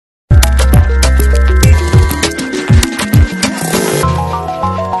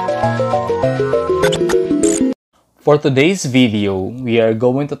For today's video, we are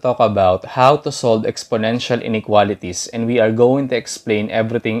going to talk about how to solve exponential inequalities, and we are going to explain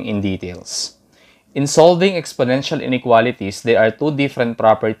everything in details. In solving exponential inequalities, there are two different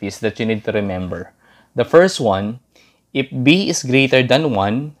properties that you need to remember. The first one, if b is greater than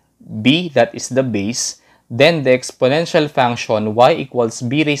 1, b that is the base, then the exponential function y equals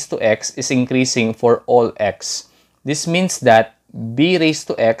b raised to x is increasing for all x. This means that b raised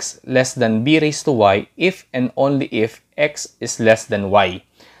to x less than b raised to y if and only if x is less than y.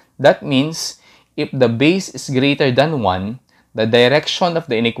 That means if the base is greater than 1, the direction of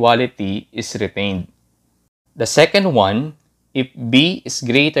the inequality is retained. The second one, if b is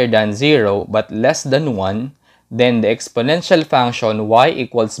greater than 0 but less than 1, then the exponential function y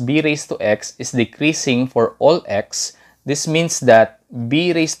equals b raised to x is decreasing for all x. This means that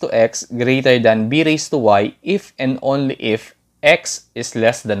b raised to x greater than b raised to y if and only if x is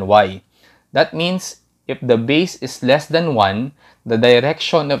less than y. That means if the base is less than 1, the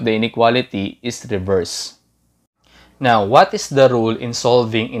direction of the inequality is reverse. Now, what is the rule in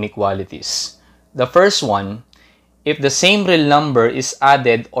solving inequalities? The first one, if the same real number is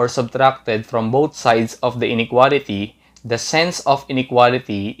added or subtracted from both sides of the inequality, the sense of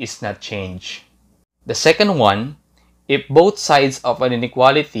inequality is not changed. The second one, if both sides of an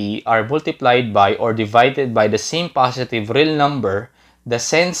inequality are multiplied by or divided by the same positive real number, the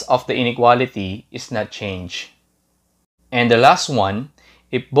sense of the inequality is not changed. And the last one,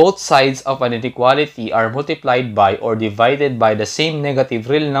 if both sides of an inequality are multiplied by or divided by the same negative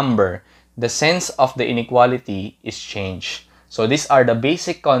real number, the sense of the inequality is changed. So these are the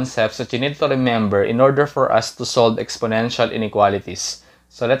basic concepts that you need to remember in order for us to solve exponential inequalities.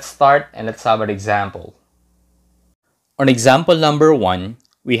 So let's start and let's have an example. On example number 1,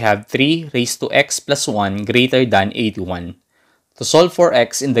 we have 3 raised to x plus 1 greater than 81. To solve for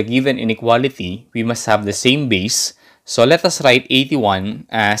x in the given inequality, we must have the same base. So let us write 81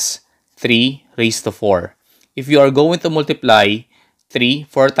 as 3 raised to 4. If you are going to multiply 3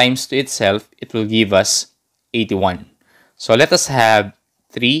 4 times to itself, it will give us 81. So let us have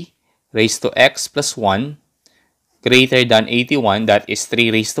 3 raised to x plus 1 greater than 81, that is 3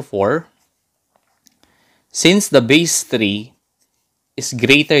 raised to 4. Since the base 3 is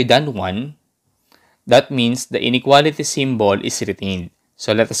greater than 1, that means the inequality symbol is retained.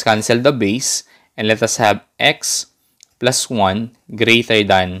 So let us cancel the base and let us have x plus 1 greater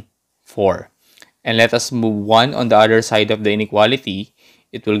than 4. And let us move 1 on the other side of the inequality.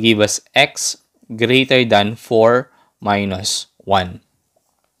 It will give us x greater than 4 minus 1.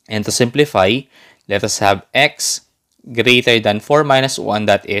 And to simplify, let us have x greater than 4 minus 1,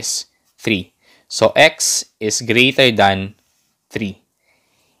 that is 3. So x is greater than 3.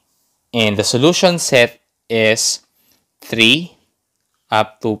 And the solution set is 3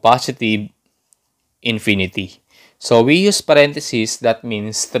 up to positive infinity. So we use parentheses, that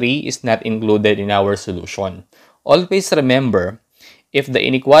means 3 is not included in our solution. Always remember, if the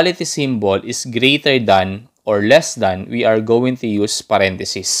inequality symbol is greater than or less than, we are going to use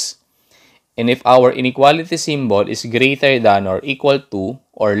parentheses. And if our inequality symbol is greater than or equal to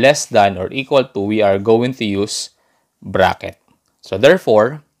or less than or equal to, we are going to use bracket. So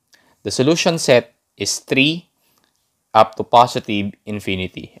therefore, the solution set is 3 up to positive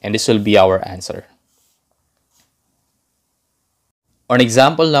infinity. And this will be our answer. On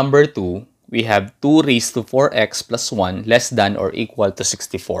example number 2, we have 2 raised to 4x plus 1 less than or equal to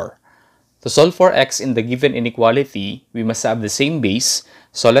 64. To solve for x in the given inequality, we must have the same base.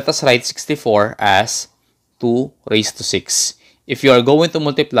 So let us write 64 as 2 raised to 6. If you are going to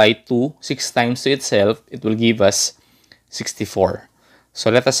multiply 2 6 times to itself, it will give us 64.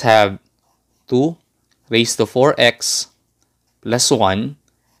 So let us have 2 raised to 4x plus 1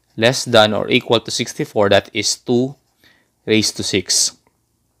 less than or equal to 64, that is 2 raised to 6.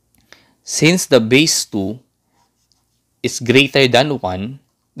 Since the base 2 is greater than 1,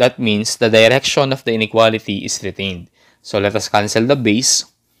 that means the direction of the inequality is retained. So let us cancel the base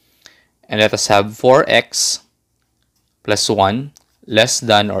and let us have 4x plus 1 less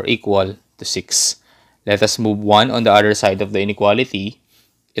than or equal to 6. Let us move 1 on the other side of the inequality.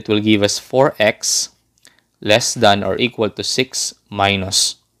 It will give us 4x less than or equal to 6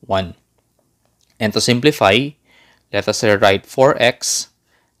 minus 1. And to simplify, let us write 4x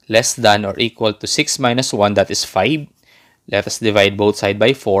less than or equal to 6 minus 1, that is 5. Let us divide both sides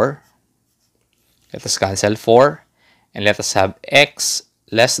by 4. Let us cancel 4. And let us have x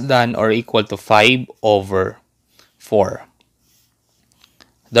less than or equal to 5 over 4.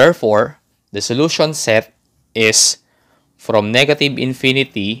 Therefore, the solution set is from negative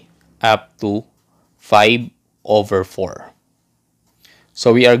infinity up to 5 over 4.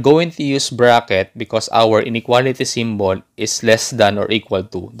 So we are going to use bracket because our inequality symbol is less than or equal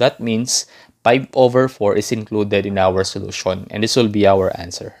to. That means 5 over 4 is included in our solution, and this will be our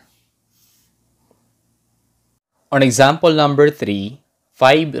answer. On example number 3,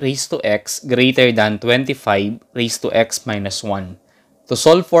 5 raised to x greater than 25 raised to x minus 1. To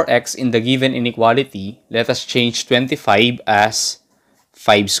solve for x in the given inequality, let us change 25 as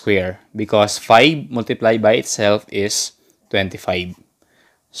 5 square because 5 multiplied by itself is 25.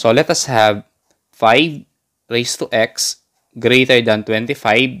 So let us have 5 raised to x greater than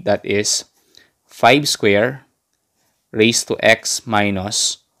 25, that is 5 square raised to x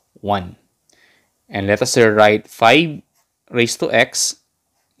minus 1. And let us write 5 raised to x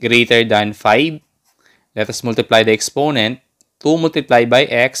greater than 5. Let us multiply the exponent. 2 multiplied by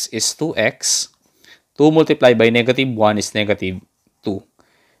x is 2x. 2 multiplied by negative 1 is negative 2.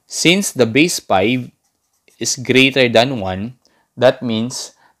 Since the base 5 is greater than 1, that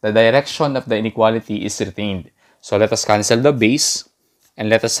means the direction of the inequality is retained. So let us cancel the base and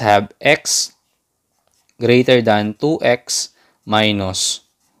let us have x greater than 2x minus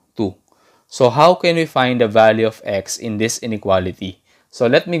 2. So how can we find the value of x in this inequality? So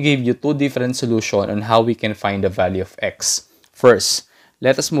let me give you two different solutions on how we can find the value of x. First,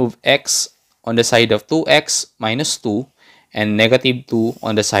 let us move x on the side of 2x minus 2 and negative 2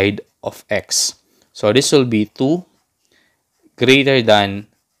 on the side of x. So this will be 2 greater than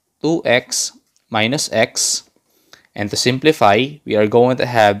 2x minus x. And to simplify, we are going to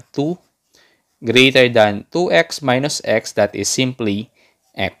have 2 greater than 2x minus x, that is simply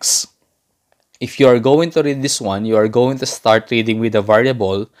x. If you are going to read this one, you are going to start reading with a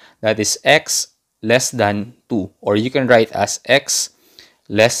variable that is x less than 2, or you can write as x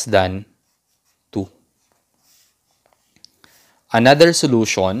less than 2. Another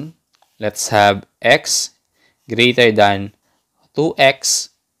solution, let's have x greater than 2x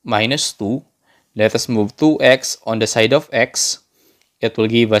minus 2. Let us move 2x on the side of x. It will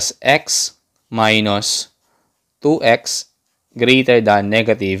give us x minus 2x greater than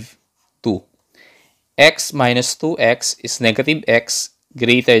negative 2. X minus 2x is negative x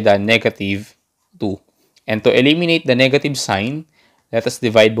greater than negative 2. And to eliminate the negative sign, let us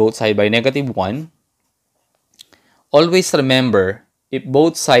divide both sides by negative 1. Always remember, if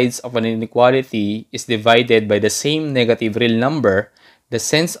both sides of an inequality is divided by the same negative real number, the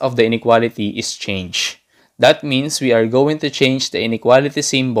sense of the inequality is changed. That means we are going to change the inequality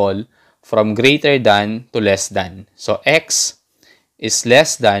symbol from greater than to less than. So x is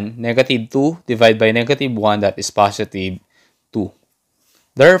less than negative 2 divided by negative 1, that is positive 2.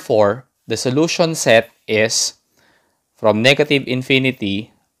 Therefore, the solution set is from negative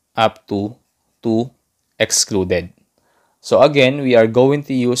infinity up to 2 excluded. So again, we are going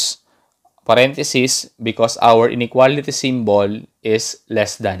to use parentheses because our inequality symbol is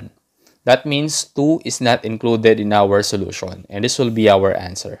less than. That means 2 is not included in our solution, and this will be our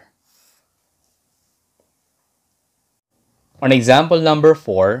answer. On example number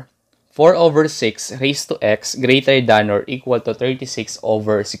 4, 4 over 6 raised to x greater than or equal to 36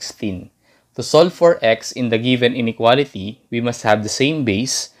 over 16. To solve for x in the given inequality, we must have the same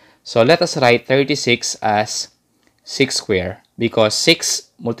base. So let us write 36 as 6 square because 6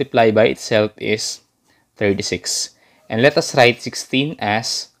 multiplied by itself is 36. And let us write 16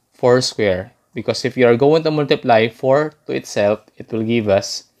 as 4 square because if you are going to multiply 4 to itself, it will give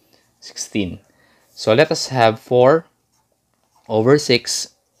us 16. So let us have 4 over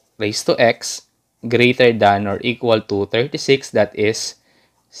 6 raised to x greater than or equal to 36, that is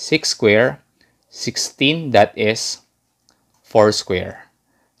 6 square, 16, that is 4 square.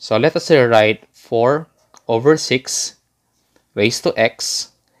 So let us write 4 over 6 raised to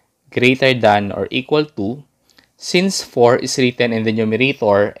x greater than or equal to, since 4 is written in the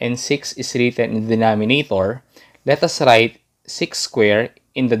numerator and 6 is written in the denominator, let us write 6 square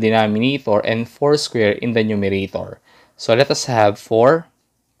in the denominator and 4 square in the numerator. So let us have 4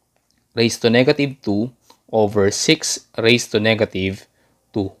 raised to negative 2 over 6 raised to negative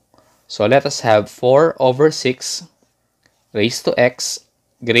 2. So let us have 4 over 6 raised to x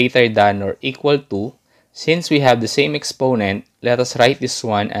greater than or equal to. Since we have the same exponent, let us write this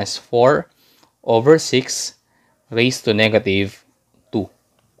one as 4 over 6 raised to negative 2.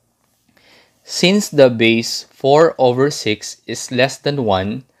 Since the base 4 over 6 is less than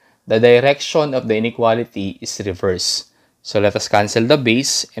 1, the direction of the inequality is reversed. So let us cancel the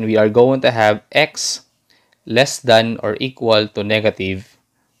base and we are going to have x less than or equal to negative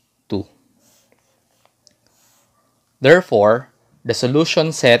 2. Therefore, the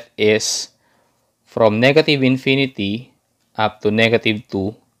solution set is from negative infinity up to negative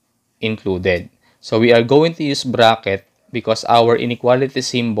 2 included. So we are going to use bracket because our inequality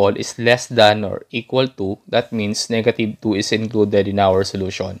symbol is less than or equal to. That means negative 2 is included in our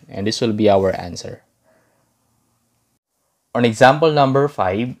solution, and this will be our answer. On example number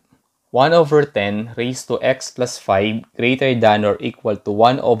 5, 1 over 10 raised to x plus 5 greater than or equal to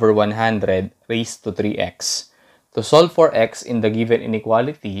 1 over 100 raised to 3x. To solve for x in the given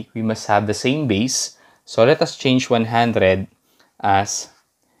inequality, we must have the same base. So let us change 100 as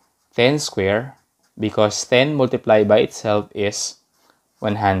 10 square because 10 multiplied by itself is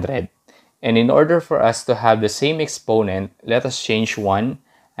 100. And in order for us to have the same exponent, let us change 1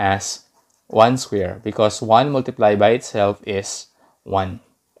 as 1 square because 1 multiplied by itself is 1.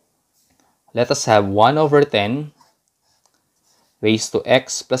 Let us have 1 over 10 raised to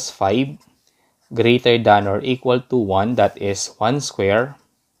x plus 5 greater than or equal to 1, that is 1 square,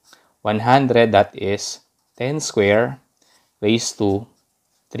 100, that is 10 square, raised to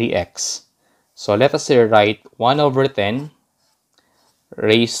 3x. So let us rewrite 1 over 10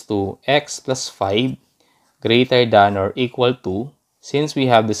 raised to x plus 5 greater than or equal to, since we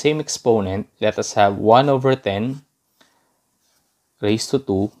have the same exponent, let us have 1 over 10 raised to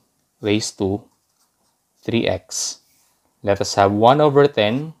 2 raised to 3x. Let us have 1 over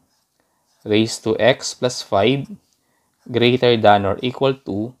 10 raised to x plus 5 greater than or equal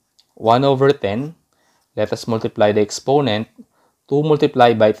to 1 over 10. Let us multiply the exponent. 2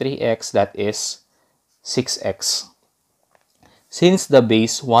 multiplied by 3x, that is 6x. Since the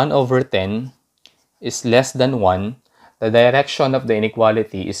base 1 over 10 is less than 1, the direction of the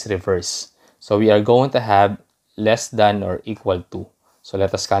inequality is reversed. So we are going to have less than or equal to. So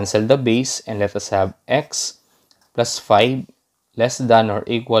let us cancel the base and let us have x plus 5 less than or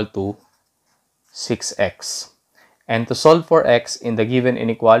equal to 6x. And to solve for x in the given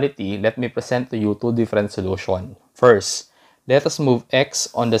inequality, let me present to you two different solutions. First, let us move x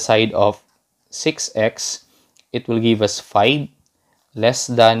on the side of 6x. It will give us 5 less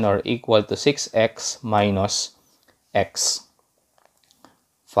than or equal to 6x minus x.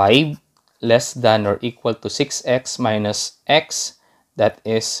 5 less than or equal to 6x minus x, that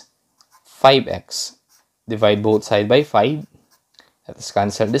is 5x. Divide both sides by 5. Let us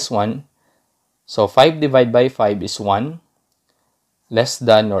cancel this one. So 5 divided by 5 is 1, less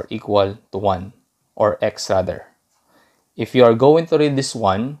than or equal to 1, or x rather. If you are going to read this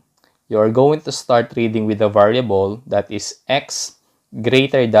one, you are going to start reading with a variable that is x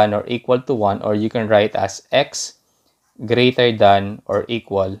greater than or equal to 1, or you can write as x greater than or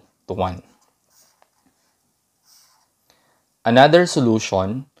equal to 1. Another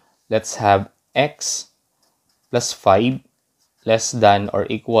solution, let's have x plus 5 less than or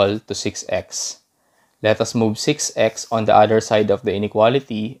equal to 6x. Let us move 6x on the other side of the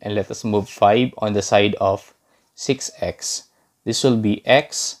inequality and let us move 5 on the side of 6x. This will be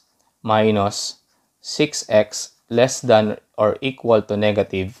x minus 6x less than or equal to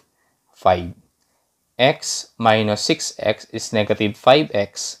negative 5. X minus 6x is negative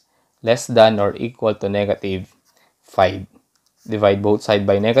 5x less than or equal to negative 5. Divide both sides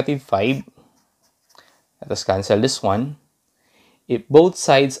by negative 5. Let us cancel this one. If both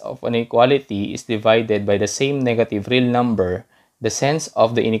sides of an inequality is divided by the same negative real number, the sense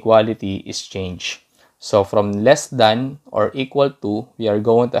of the inequality is changed. So from less than or equal to, we are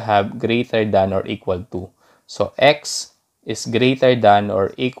going to have greater than or equal to. So x is greater than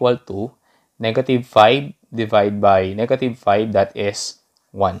or equal to negative 5 divided by negative 5, that is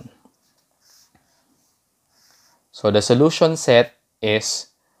 1. So the solution set is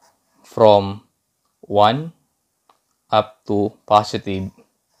from 1 up to positive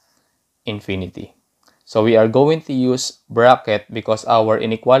infinity. So we are going to use bracket because our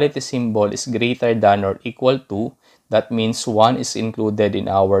inequality symbol is greater than or equal to. That means 1 is included in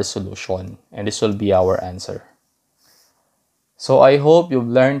our solution, and this will be our answer. So I hope you've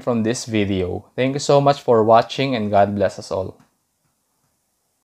learned from this video. Thank you so much for watching, and God bless us all.